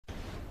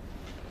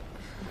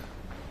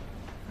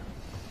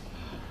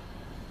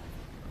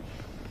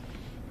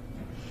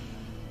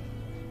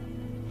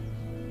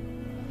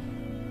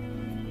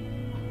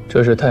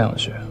这是太阳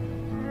穴。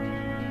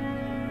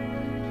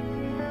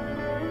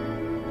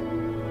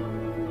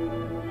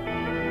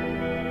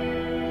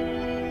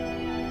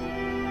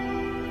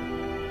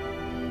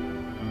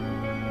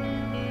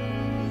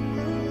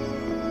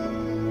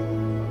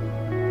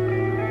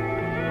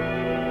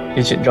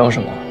你紧张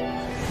什么？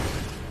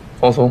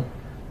放松。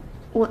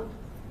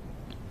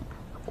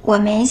我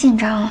没紧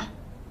张。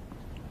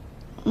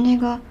那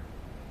个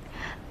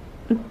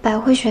百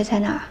会穴在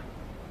哪儿？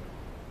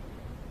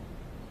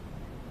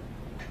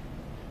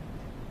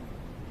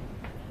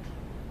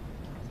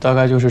大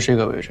概就是这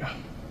个位置。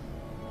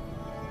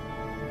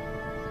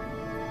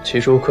起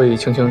初可以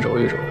轻轻揉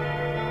一揉，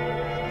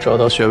找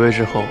到穴位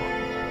之后，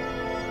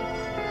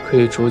可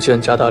以逐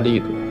渐加大力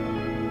度。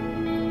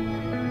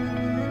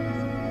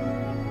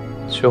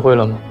学会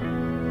了吗？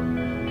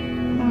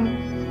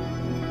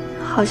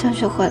好像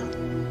学会了。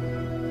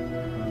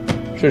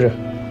试试。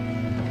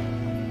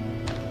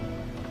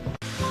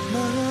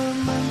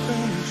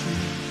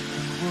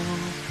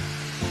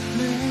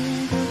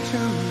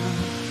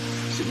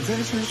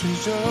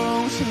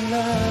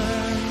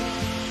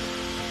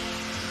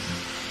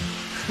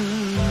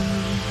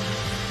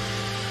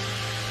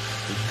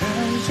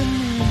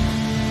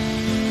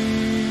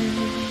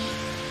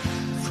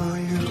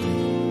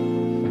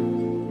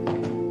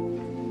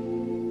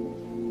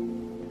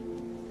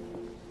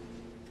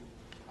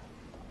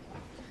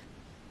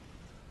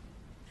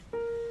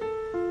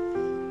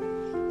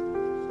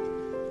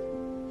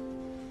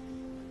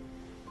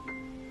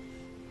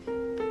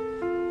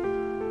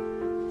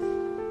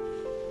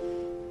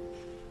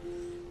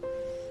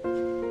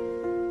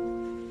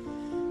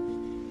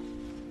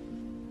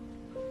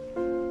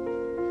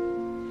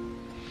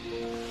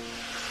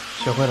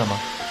学会了吗？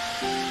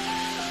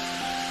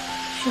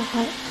学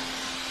会了。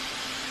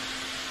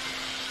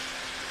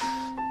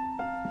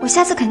我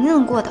下次肯定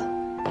能过的。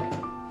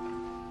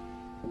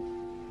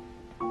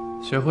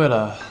学会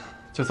了，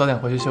就早点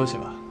回去休息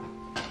吧。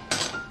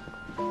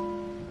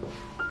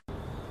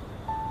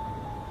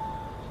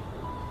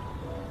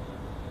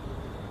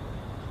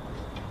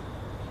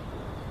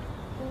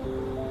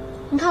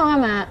你看我干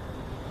嘛？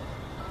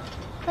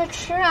快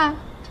吃啊！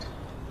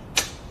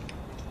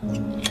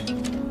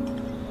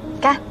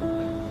干！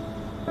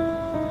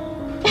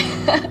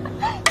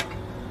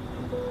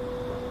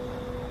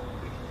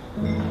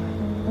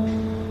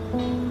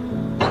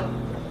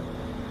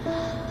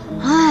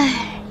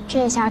哎，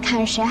这下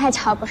看谁还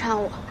瞧不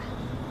上我。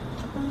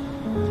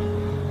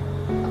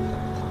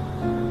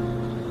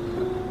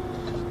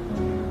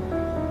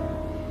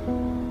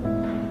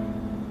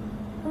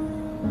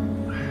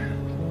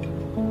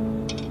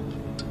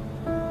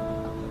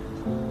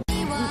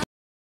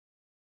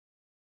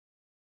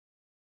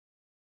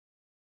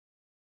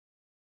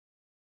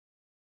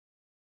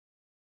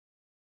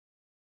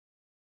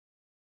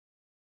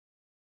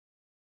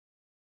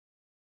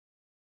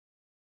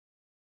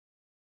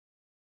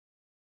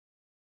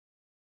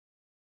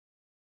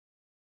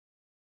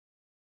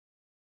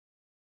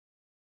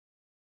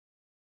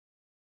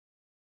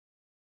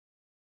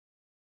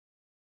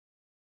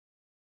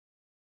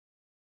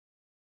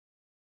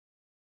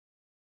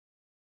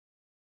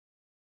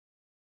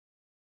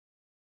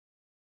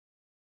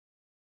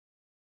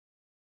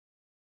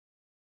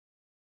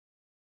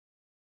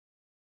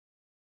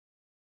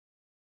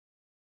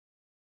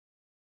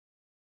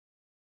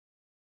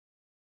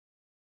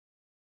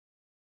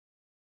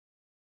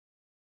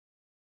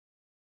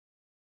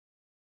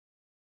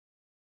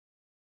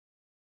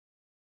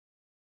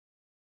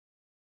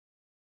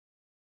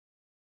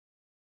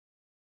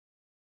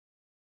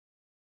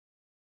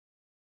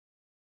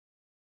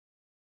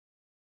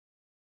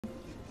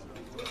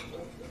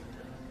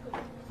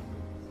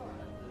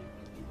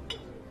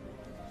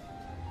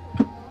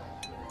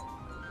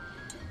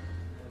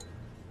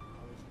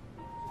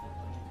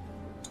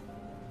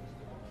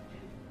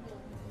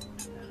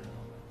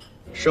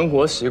生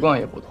活习惯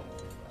也不同。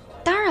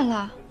当然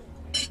了。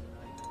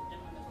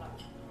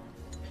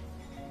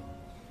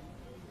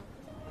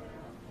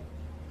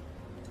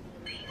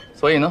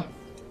所以呢？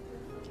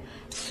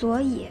所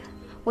以，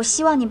我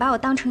希望你把我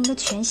当成一个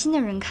全新的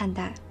人看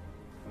待。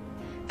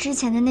之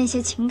前的那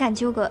些情感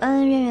纠葛、恩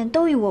恩怨怨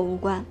都与我无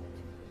关。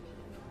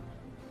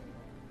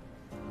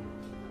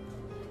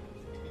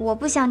我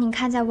不想你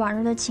看在往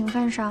日的情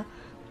分上，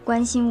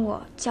关心我、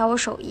教我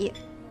手艺，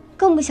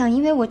更不想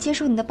因为我接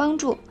受你的帮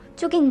助，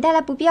就给你带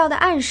来不必要的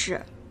暗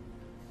示。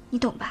你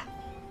懂吧？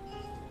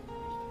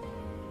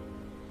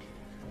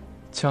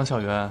江小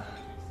媛，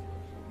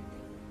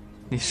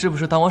你是不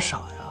是当我傻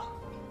呀？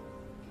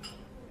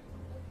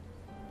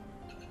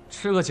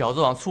吃个饺子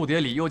往醋碟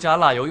里又加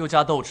辣油又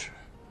加豆豉，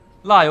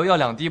辣油要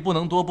2滴，不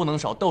能多不能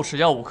少，豆豉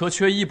要5颗，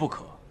缺一不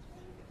可。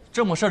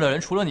这么事儿的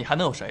人除了你还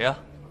能有谁呀？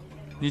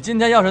你今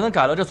天要是能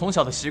改了这从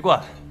小的习惯，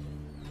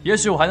也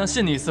许我还能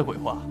信你一次鬼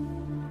话。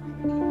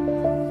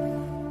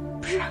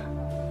不是，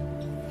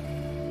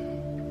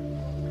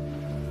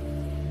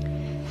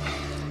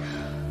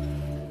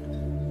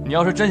你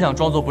要是真想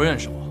装作不认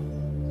识我，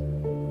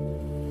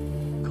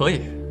可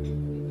以。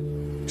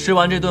吃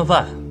完这顿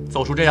饭，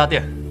走出这家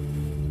店，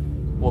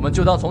我们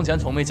就当从前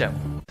从没见过。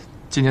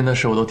今天的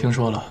事我都听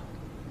说了，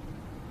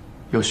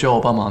有需要我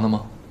帮忙的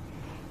吗？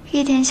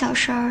一点小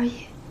事而已，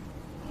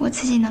我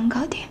自己能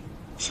搞定，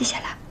谢谢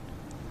啦。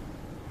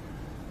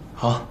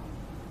好，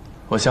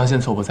我相信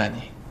错不在你。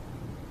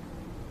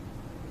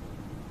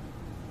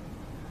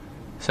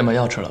先把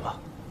药吃了吧。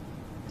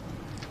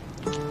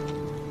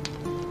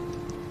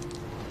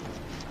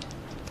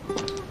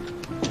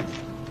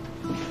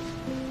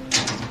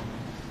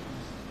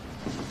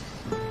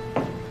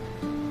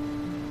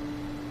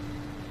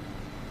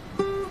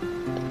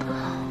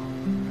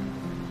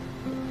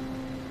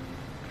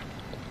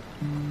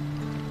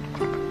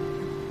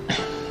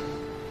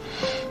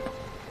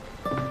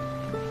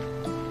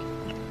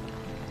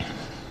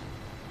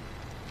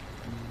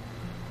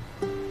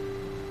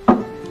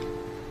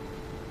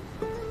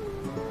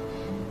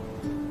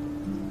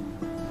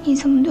你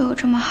怎么对我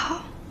这么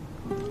好？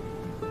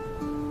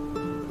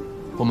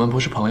我们不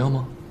是朋友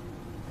吗？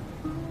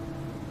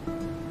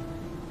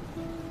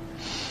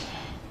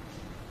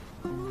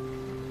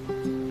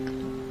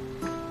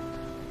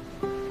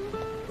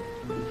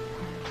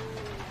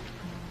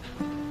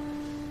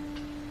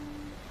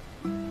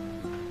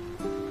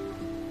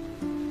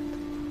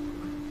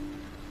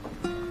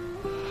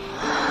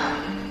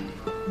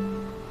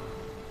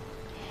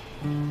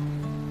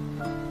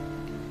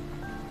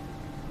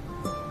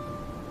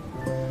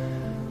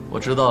我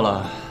知道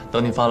了，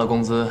等你发了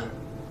工资，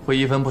会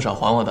一分不少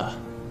还我的。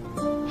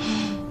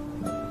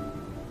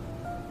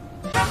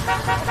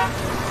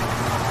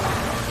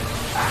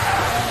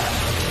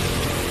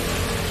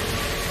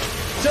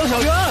江小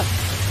媛，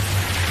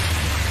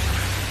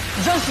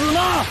你想死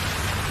吗？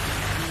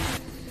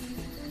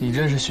你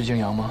认识徐静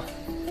阳吗？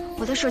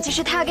我的手机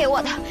是他给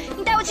我的，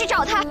你带我去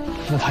找他。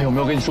那他有没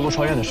有跟你说过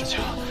创业的事情？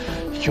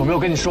有没有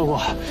跟你说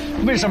过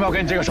为什么要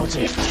给你这个手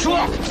机？说，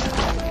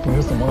你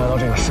是怎么来到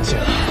这个世界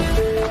的？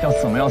要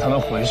怎么样才能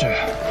回去？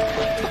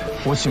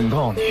我警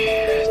告你，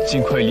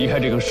尽快离开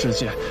这个世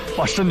界，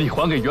把身体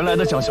还给原来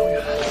的江小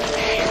媛。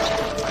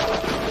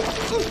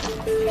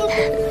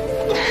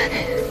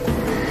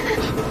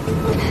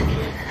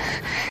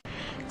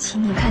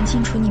请你看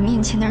清楚你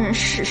面前的人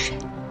是谁。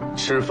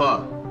吃饭。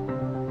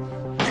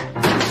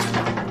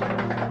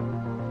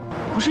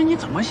不是你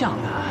怎么想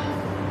的？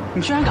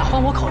你居然敢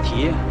换我考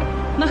题，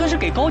那可是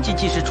给高级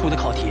技师出的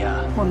考题啊！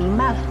我明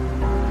白了，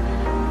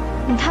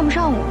你看不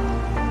上我，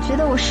觉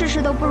得我事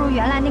事都不如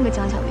原来那个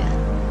江小媛。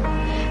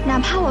哪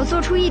怕我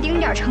做出一丁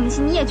点成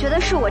绩，你也觉得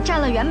是我占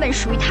了原本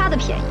属于他的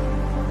便宜。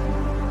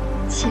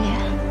祁连，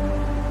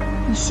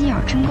你心眼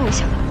真够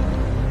小。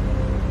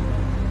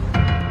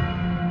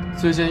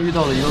最近遇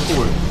到了一个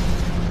故人。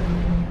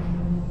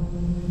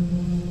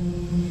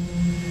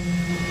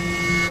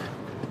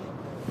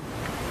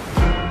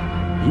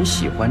你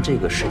喜欢这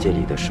个世界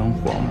里的生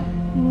活吗？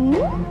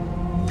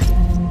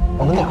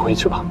我们得回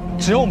去吧，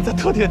只有我们在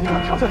特定的地方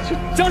跳下去。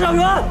江小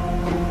媛，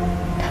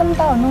他们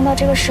把我弄到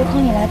这个时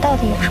空里来，到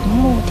底有什么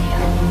目的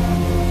啊？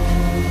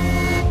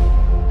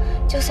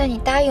就算你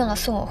答应了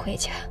送我回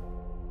家，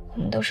我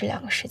们都是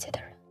两个世界的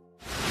人。